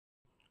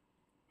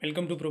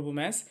Welcome to Prabhu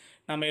maze.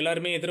 நம்ம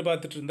எல்லாருமே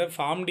எதிர்பார்த்துட்டு இருந்த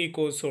ஃபார்ம் டி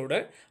கோர்ஸோட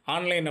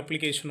ஆன்லைன்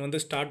அப்ளிகேஷன் வந்து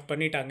ஸ்டார்ட்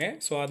பண்ணிட்டாங்க.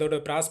 ஸோ அதோட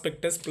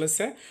ப்ராஸ்பெக்டஸ் ப்ளஸ்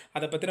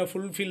அதை பற்றின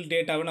ஃபுல்ஃபில்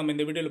டேட்டாவை நம்ம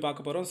இந்த வீடியோவில்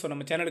பார்க்க போகிறோம். ஸோ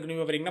நம்ம சேனலுக்கு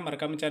நியூ வரீங்கன்னா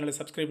மறக்காமல் சேனலை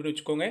சப்ஸ்கிரைப் பண்ணி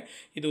வச்சுக்கோங்க.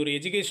 இது ஒரு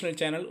எஜுகேஷனல்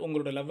சேனல்.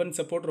 உங்களோட லவ் அண்ட்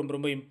சப்போர்ட் ரொம்ப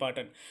ரொம்ப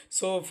important.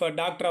 So for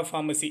doctor of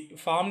pharmacy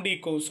form D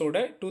கோர்ஸோட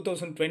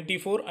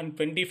 2024 and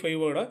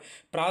 25ஓட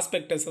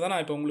prospectus தான்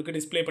நான் இப்போ உங்களுக்கு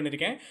டிஸ்பிளே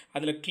பண்ணியிருக்கேன்.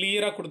 அதில்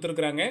கிளியராக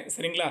கொடுத்துருக்குறாங்க.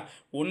 சரிங்களா?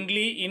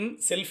 Only in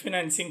self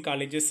financing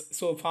colleges.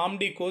 So form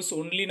T course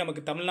only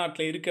நமக்கு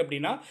தமிழ்நாட்டில் இருக்குது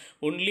அப்படின்னா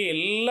ஒன்லி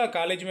எல்லா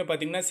காலேஜுமே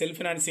பார்த்தீங்கன்னா செல்ஃப்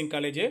ஃபினான்சிங்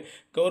காலேஜ்,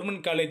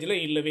 கவர்மெண்ட் காலேஜில்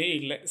இல்லவே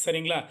இல்லை.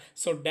 சரிங்களா?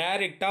 ஸோ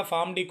டைரெக்டாக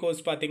ஃபார்ம் டி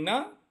கோர்ஸ் பார்த்தீங்கன்னா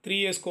 3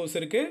 years கோர்ஸ்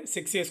இருக்குது,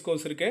 6 years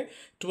கோர்ஸ் இருக்குது.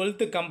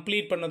 12th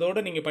கம்ப்ளீட் பண்ணதோடு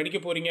நீங்கள் படிக்க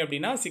போகிறீங்க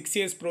அப்படின்னா 6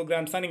 years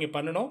ப்ரோக்ராம்ஸ் தான் நீங்கள்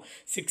பண்ணணும்.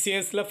 6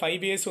 yearsல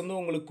 5 years வந்து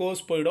உங்களுக்கு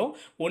கோர்ஸ் போயிடும்,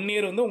 1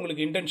 year வந்து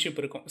உங்களுக்கு இன்டர்ன்ஷிப்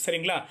இருக்கும்.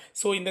 சரிங்களா?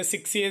 ஸோ இந்த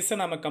 6 yearsஸை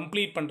நம்ம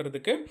கம்ப்ளீட்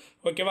பண்ணுறதுக்கு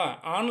ஓகேவா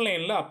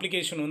ஆன்லைனில்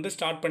அப்ளிகேஷன் வந்து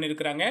ஸ்டார்ட்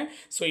பண்ணியிருக்கிறாங்க.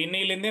 ஸோ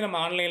இன்னையிலேருந்தே நம்ம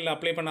ஆன்லைனில்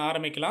அப்ளை பண்ண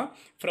ஆரம்பிக்கலாம்.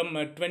 ஃப்ரம்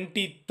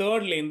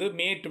 23rd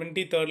மே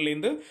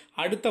 23rd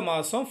அடுத்த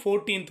மாதம்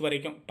 14th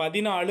வரைக்கும்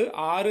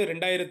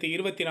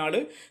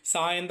 14/6/2024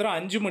 சாயந்தரம்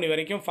 5 மணி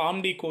வரைக்கும்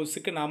ஃபார்ம் டி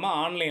கோர்ஸுக்கு நாம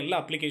ஆன்லைனில்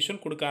அப்ளிகேஷன்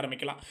கொடுக்க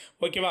ஆரம்பிக்கலாம்.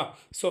 ஓகேவா?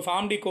 ஸோ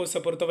ஃபார்ம் டி கோர்ஸை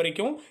பொறுத்த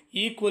வரைக்கும்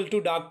ஈக்குவல் டு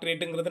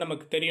டாக்டரேட்டுங்கிறது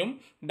நமக்கு தெரியும்.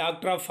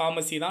 டாக்டர் ஆஃப்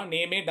ஃபார்மசி தான்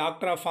நேமே.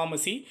 டாக்டர் ஆஃப்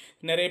ஃபார்மசி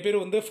நிறைய பேர்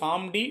வந்து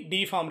ஃபார்ம் டி, டி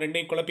ஃபார்ம்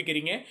ரெண்டையும்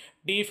குழப்பிக்கிறீங்க.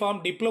 டி ஃபார்ம்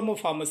டிப்ளமோ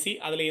ஃபார்மசி,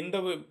 அதில் எந்த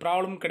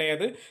ப்ராப்ளமும்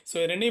கிடையாது. ஸோ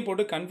ரெண்டையும்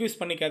போட்டு கன்ஃபியூஸ்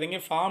பண்ணிக்காதீங்க.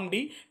 Form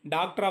D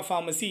doctor of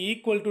pharmacy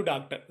equal to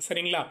doctor.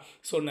 சரிங்களா?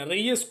 ஸோ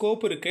நிறைய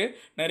ஸ்கோப் இருக்குது.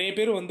 நிறைய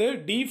பேர் வந்து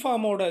டி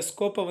ஃபார்மோட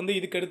ஸ்கோப்பை வந்து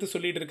இதுக்கு எடுத்து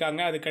சொல்லிட்டு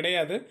இருக்காங்க. அது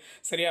கிடையாது.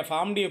 சரியா?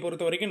 ஃபார்ம் டியை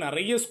பொறுத்த வரைக்கும்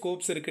நிறைய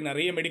ஸ்கோப்ஸ் இருக்குது.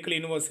 நிறைய medical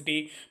university,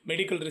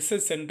 medical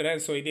research centre,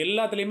 so இது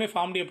எல்லாத்துலேயுமே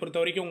ஃபார்ம் டியை பொறுத்த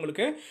வரைக்கும்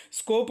உங்களுக்கு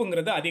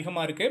ஸ்கோப்புங்கிறது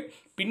அதிகமாக இருக்குது.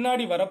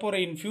 பின்னாடி வரப்போகிற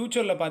இன்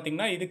ஃபியூச்சரில்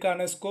பார்த்தீங்கன்னா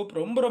இதுக்கான ஸ்கோப்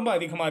ரொம்ப ரொம்ப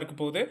அதிகமாக இருக்க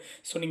போகுது.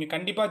 ஸோ நீங்கள்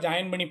கண்டிப்பாக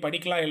ஜாயின் பண்ணி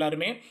படிக்கலாம்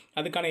எல்லாருமே.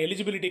 அதுக்கான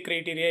எலிஜிபிலிட்டி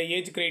க்ரைட்டீரியா,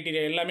 ஏஜ்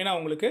க்ரைட்டீரியா எல்லாமே நான்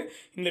உங்களுக்கு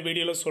இந்த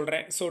வீடியோவில்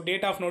சொல்கிறேன். ஸோ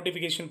டேட் ஆஃப்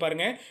நோட்டிஃபிகேஷன்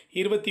பாருங்கள்,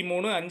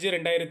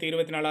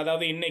 23/5/2024.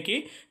 அதாவது இன்னைக்கு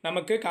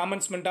நமக்கு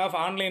காமன்ஸ்மெண்ட் ஆஃப்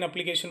ஆன்லைன்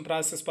அப்ளிகேஷன்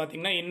ப்ராசஸ்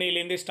பார்த்தீங்கன்னா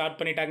இன்னையிலேருந்தே ஸ்டார்ட்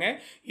பண்ணிட்டாங்க.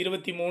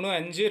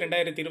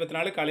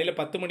 23/5/2024 காலையில்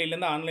 10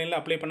 மணிலேருந்து ஆன்லைனில்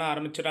அப்ளை பண்ண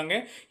ஆரம்பிச்சிடுறாங்க.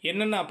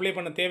 என்னென்ன அப்ளை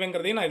பண்ண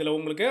தேவைங்கிறதையும் நான் இதில்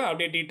உங்களுக்கு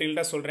அப்படியே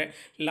டீட்டெயில்டாக சொல்கிறேன்.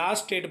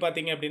 லாஸ்ட் டேட்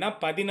பார்த்தீங்க அப்படின்னா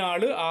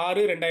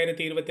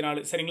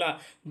 14/6/2024. சரிங்களா?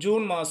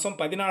 ஜூன் மாதம்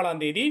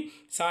 14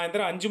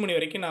 சாயந்தரம் 5 மணி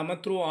வரைக்கும் நாம்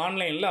த்ரூ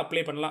ஆன்லைனில்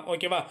அப்ளை பண்ணலாம்.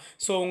 ஓகேவா?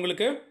 ஸோ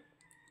உங்களுக்கு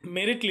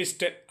மெரிட்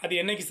லிஸ்ட்டு அது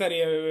என்னைக்கு சார்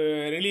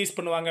ரிலீஸ்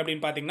பண்ணுவாங்க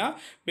அப்படின்னு பார்த்தீங்கன்னா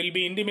வில்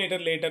பி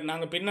இன்டிமேட்டட் லேட்டர்.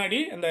 நாங்கள் பின்னாடி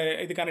அந்த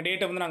இதுக்கான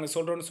டேட்டை வந்து நாங்கள்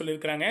சொல்கிறோன்னு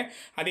சொல்லியிருக்கிறாங்க.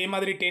 அதே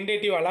மாதிரி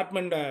டென்டேட்டிவ்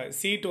அலாட்மெண்ட்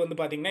சீட் வந்து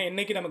பார்த்தீங்கன்னா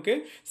என்னைக்கு நமக்கு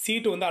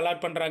சீட்டு வந்து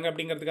அலாட் பண்ணுறாங்க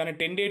அப்படிங்கிறதுக்கான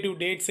டென்டேட்டிவ்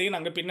டேட்ஸையும்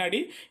நாங்கள் பின்னாடி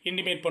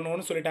இன்டிமேட்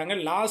பண்ணுவோம்னு சொல்லிட்டாங்க.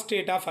 லாஸ்ட்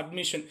டேட் ஆஃப்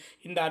அட்மிஷன்,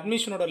 இந்த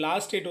அட்மிஷனோட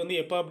லாஸ்ட் டேட் வந்து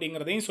எப்போ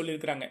அப்படிங்கிறதையும்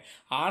சொல்லியிருக்கிறாங்க.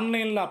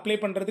 ஆன்லைனில் அப்ளை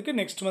பண்ணுறதுக்கு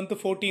நெக்ஸ்ட் மந்த்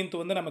 14th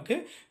வந்து நமக்கு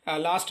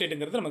லாஸ்ட்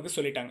டேட்டுங்கிறது நமக்கு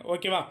சொல்லிட்டாங்க.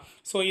 ஓகேவா?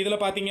 ஸோ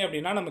இதில் பார்த்தீங்க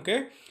அப்படின்னா நமக்கு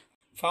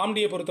ஃபார்ம்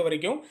டியை பொறுத்த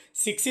வரைக்கும்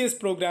 6 years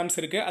ப்ரோக்ராம்ஸ்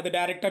இருக்குது. அது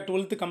டேரெக்டாக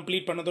 12th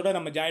கம்ப்ளீட் பண்ணதோட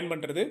நம்ம ஜாயின்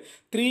பண்ணுறது.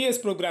 3 years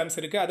ப்ரோக்ராம்ஸ்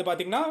இருக்குது. அது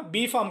பார்த்திங்கன்னா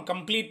பி ஃபார்ம்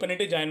கம்ப்ளீட்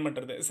பண்ணிவிட்டு ஜாயின்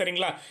பண்ணுறது.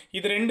 சரிங்களா?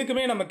 இது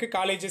ரெண்டுக்குமே நமக்கு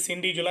காலேஜஸ்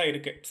இண்டிவிஜுவலாக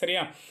இருக்குது.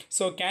 சரியா?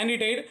 ஸோ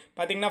கேண்டிடேட்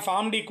பார்த்திங்கன்னா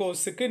ஃபார்ம் டி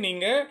கோர்ஸுக்கு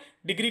நீங்கள்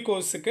டிகிரி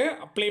கோர்ஸுக்கு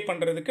அப்ளை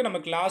பண்ணுறதுக்கு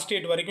நமக்கு லாஸ்ட்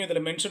டேட் வரைக்கும்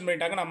இதில் மென்ஷன்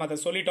பண்ணிட்டாங்க. நம்ம அதை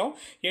சொல்லிட்டோம்.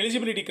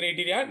 எலிஜிபிலிட்டி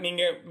க்ரைட்டீரியா,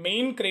 நீங்கள்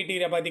மெயின்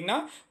க்ரைட்டீரியா பார்த்திங்கன்னா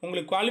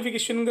உங்களுக்கு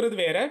குவாலிஃபிகேஷனுங்கிறது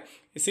வேறு,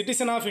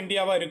 சிட்டிசன் ஆஃப்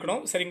இந்தியாவாக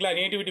இருக்கணும். சரிங்களா?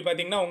 நேட்டிவிட்டி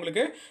பார்த்திங்கன்னா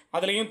உங்களுக்கு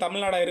அதுலேயும்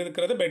தமிழ்நாடாக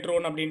இருக்கிறது பெட்டர்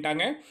ஒன்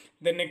அப்படின்ட்டாங்க.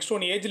 Then next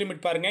one age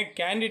limit பாருங்கள்.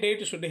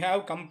 Candidate should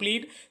have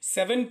complete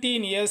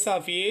 17 years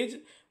of age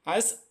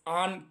as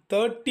on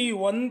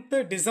 31st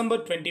December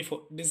 24.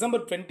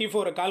 December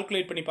 24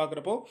 calculate பண்ணி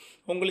பார்க்குறப்போ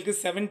உங்களுக்கு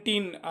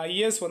 17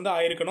 years வந்து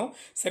ஆயிருக்கணும்.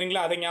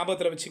 சரிங்களா? அதை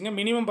ஞாபகத்தில் வச்சுங்க.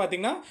 மினிமம்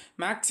பார்த்தீங்கன்னா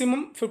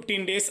மேக்ஸிமம்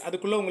 15 days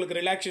அதுக்குள்ளே உங்களுக்கு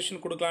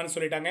ரிலாக்ஸேஷன் கொடுக்கலான்னு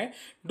சொல்லிட்டாங்க.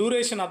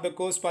 டூரேஷன் ஆஃப் த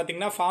கோர்ஸ்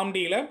பார்த்தீங்கன்னா ஃபார்ம்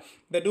டியில்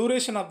த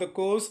duration of the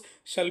course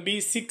shall be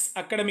 6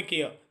 academic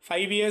year,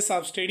 5 years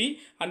of study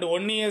and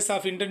 1 years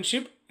of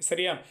internship.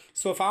 சரியா?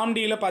 ஸோ ஃபார்ம்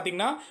டியில்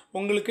பார்த்தீங்கன்னா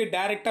உங்களுக்கு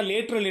டேரெக்டாக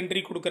லேட்ரல்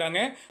என்ட்ரி கொடுக்குறாங்க.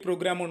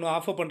 ப்ரோக்ராம் ஒன்று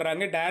ஆஃபர்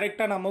பண்ணுறாங்க.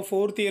 டேரெக்டாக நம்ம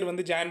 4th year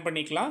வந்து ஜாயின்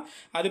பண்ணிக்கலாம்.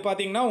 அது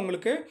பார்த்தீங்கன்னா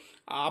உங்களுக்கு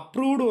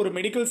அப்ரூவ்டு ஒரு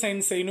மெடிக்கல்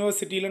சயின்ஸ்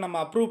யூனிவர்சிட்டியில் நம்ம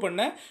அப்ரூவ்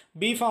பண்ண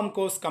பிஃபார்ம்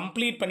கோர்ஸ்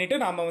கம்ப்ளீட் பண்ணிவிட்டு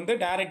நம்ம வந்து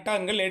டேரெக்டாக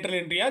அங்கே லேட்ரல்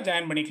என்ட்ரியாக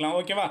ஜாயின் பண்ணிக்கலாம்.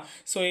 ஓகேவா?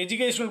 ஸோ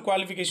எஜுகேஷனல்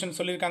குவாலிஃபிகேஷன்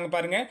சொல்லியிருக்காங்க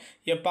பாருங்கள்.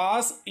 எ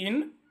pass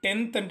in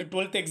 10th and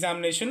 12th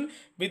examination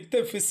with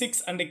the physics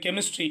and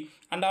chemistry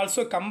and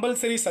also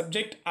compulsory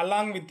subject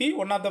along with the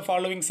one of the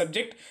following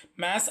subject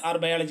maths or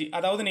biology.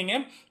 அதாவது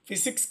நீங்கள்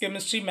physics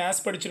chemistry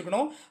maths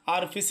படிச்சிருக்கணும்,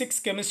 R physics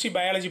chemistry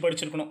biology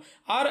படிச்சிருக்கணும்,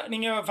 R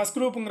நீங்கள் first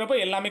குரூப்புங்கிறப்ப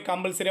எல்லாமே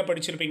கம்பல்சரியாக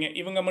படிச்சிருப்பீங்க.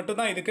 இவங்க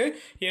மட்டும் தான் இதுக்கு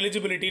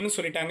எலிஜிபிலிட்டின்னு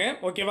சொல்லிட்டாங்க.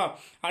 ஓகேவா?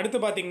 அடுத்து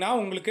பார்த்தீங்கன்னா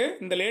உங்களுக்கு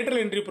இந்த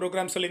லேட்டரல் என்ட்ரி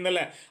ப்ரோக்ராம்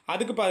சொல்லியிருந்தல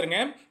அதுக்கு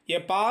பாருங்கள்.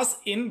 எ pass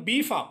in B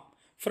form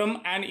from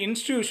an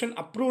institution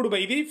approved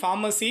by the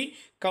Pharmacy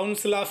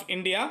Council of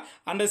India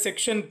under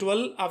section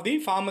 12 of the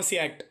Pharmacy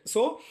Act.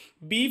 So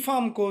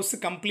B.Pharm course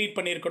complete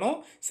பண்ணியிருக்கணும்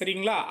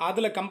சரிங்களா.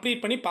 அதில்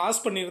கம்ப்ளீட் பண்ணி பாஸ்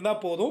பண்ணியிருந்தா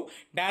போதும்,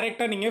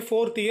 டைரெக்டாக நீங்கள்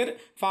 4th இயர்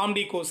Pharm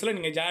D கோர்ஸில்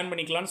நீங்கள் ஜாயின்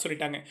பண்ணிக்கலாம்னு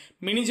சொல்லிட்டாங்க.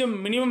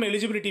 மினிமம்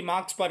எலிஜிபிலிட்டி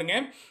மார்க்ஸ்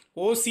பாருங்கள்.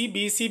 ஓசி,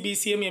 பிசி,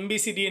 பிசிஎம்,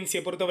 எம்பிசி,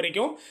 டிஎன்சியை பொறுத்த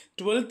வரைக்கும்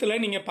 12th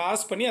நீங்கள்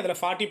பாஸ் பண்ணி அதில்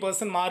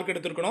 40% மார்க்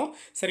எடுத்துருக்கணும்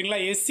சரிங்களா.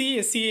 எஸ்சி,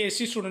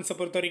 எஸ்சி ஸ்டூடெண்ட்ஸை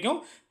பொறுத்த வரைக்கும்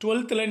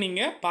 12th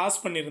நீங்கள்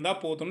பாஸ் பண்ணியிருந்தா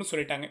போதும்னு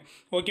சொல்லிட்டாங்க.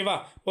 ஓகேவா?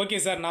 ஓகே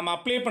சார், நம்ம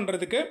அப்ளை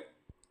பண்ணுறதுக்கு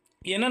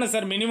என்னென்ன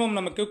சார் மினிமம்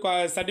நமக்கு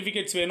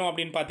சர்டிஃபிகேட்ஸ் வேணும்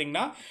அப்படின்னு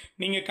பார்த்தீங்கன்னா,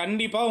 நீங்கள்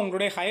கண்டிப்பாக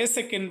உங்களுடைய ஹையர்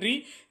செகண்டரி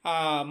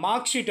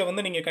மார்க் ஷீட்டை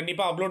வந்து நீங்கள்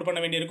கண்டிப்பாக அப்லோட் பண்ண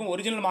வேண்டியிருக்கும்.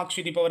 ஒரிஜினல் மார்க்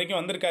ஷீட் இப்போ வரைக்கும்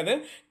வந்திருக்காது.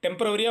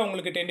 டெம்பரவரியாக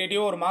உங்களுக்கு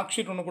டென்டேட்டிவாக ஒரு மார்க்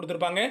ஷீட் ஒன்று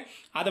கொடுத்துருப்பாங்க,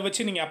 அதை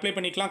வச்சு நீங்கள் அப்ளை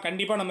பண்ணிக்கலாம்.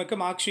 கண்டிப்பாக நமக்கு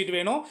மார்க் ஷீட்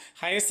வேணும்,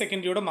 ஹையர்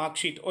செகண்டரியோட மார்க்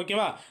ஷீட்.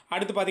 ஓகேவா?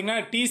 அடுத்து பார்த்தீங்கன்னா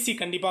டிசி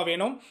கண்டிப்பாக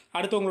வேணும்.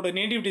 அடுத்து உங்களோட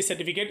நேட்டிவிட்டி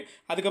சர்டிஃபிகேட்,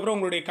 அதுக்கப்புறம்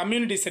உங்களுடைய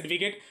கம்யூனிட்டி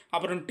சர்டிஃபிகேட்,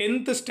 அப்புறம்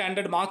 10th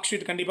ஸ்டாண்டர்ட் மார்க்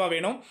ஷீட் கண்டிப்பாக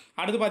வேணும்.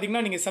 அடுத்து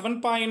பார்த்தீங்கன்னா நீங்கள்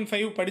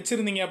 7.5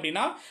 படிச்சிருந்தீங்க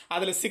அப்படின்னா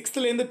அதில் 6th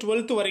 12th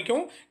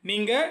வரைக்கும்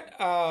நீங்கள்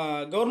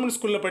கவர்மெண்ட்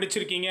ஸ்கூலில்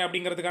படிச்சிருக்கீங்க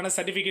அப்படிங்கிறதுக்கான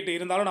சர்டிஃபிகேட்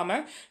இருந்தாலும் நம்ம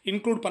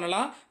இன்க்ளூட்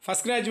பண்ணலாம்.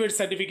 ஃபஸ்ட் கிராஜுவேட்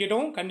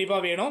சர்டிஃபிகேட்டும்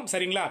கண்டிப்பாக வேணும்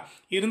சரிங்களா.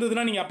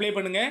 இருந்ததுன்னா நீங்கள் அப்ளை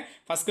பண்ணுங்கள்.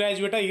 ஃபஸ்ட்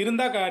கிராஜுவேட்டாக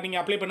இருந்தால்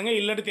நீங்கள் அப்ளை பண்ணுங்கள்,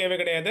 இல்லாட்டி தேவை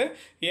கிடையாது.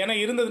 ஏன்னா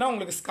இருந்ததுன்னா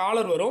உங்களுக்கு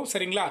ஸ்காலர் வரும்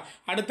சரிங்களா.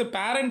 அடுத்து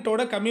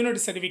பேரண்ட்டோட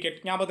கம்யூனிட்டி சர்டிஃபிகேட்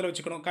ஞாபகத்தில்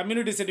வச்சுக்கணும்.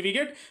 கம்யூனிட்டி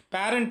சர்டிஃபிகேட்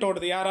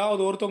பேரண்ட்டோடது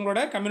யாராவது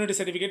ஒருத்தவங்களோட கம்யூனிட்டி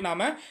சர்டிஃபிகேட்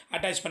நாம்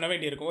அட்டாச் பண்ண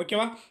வேண்டியிருக்கும்.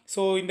 ஓகேவா?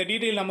 ஸோ இந்த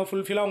டீட்டெயில் நம்ம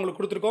ஃபுல்ஃபில்லாக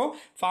உங்களுக்கு கொடுத்துருக்கோம்.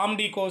 Pharm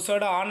D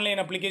கோர்ஸோட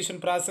online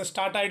application process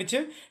start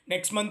ஆகிடுச்சு.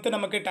 நெக்ஸ்ட் மந்த்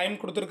நமக்கு டைம்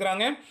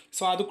கொடுத்துருக்குறாங்க.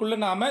 ஸோ அதுக்குள்ளே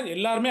நாம்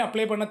எல்லாருமே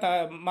அப்ளை பண்ண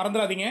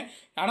மறந்துடாதீங்க.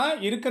 ஆனால்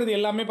இருக்கிறது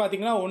எல்லாமே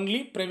பார்த்தீங்கன்னா ஒன்லி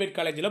ப்ரைவேட்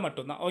காலேஜில்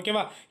மட்டும்தான்.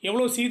 ஓகேவா?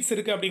 எவ்வளோ சீட்ஸ்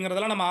இருக்குது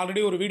அப்படிங்கிறதெல்லாம் நம்ம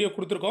ஆல்ரெடி ஒரு வீடியோ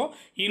கொடுத்துருக்கோம்.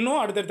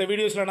 இன்னும் அடுத்தடுத்த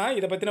வீடியோஸில் நான்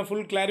இதை பற்றின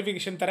ஃபுல்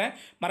கிளாரிஃபிகேஷன் தரேன்.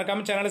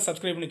 மறக்காமல் சேனலை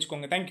சப்ஸ்கிரைப் பண்ணி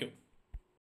வச்சுக்கோங்க. தேங்க்யூ.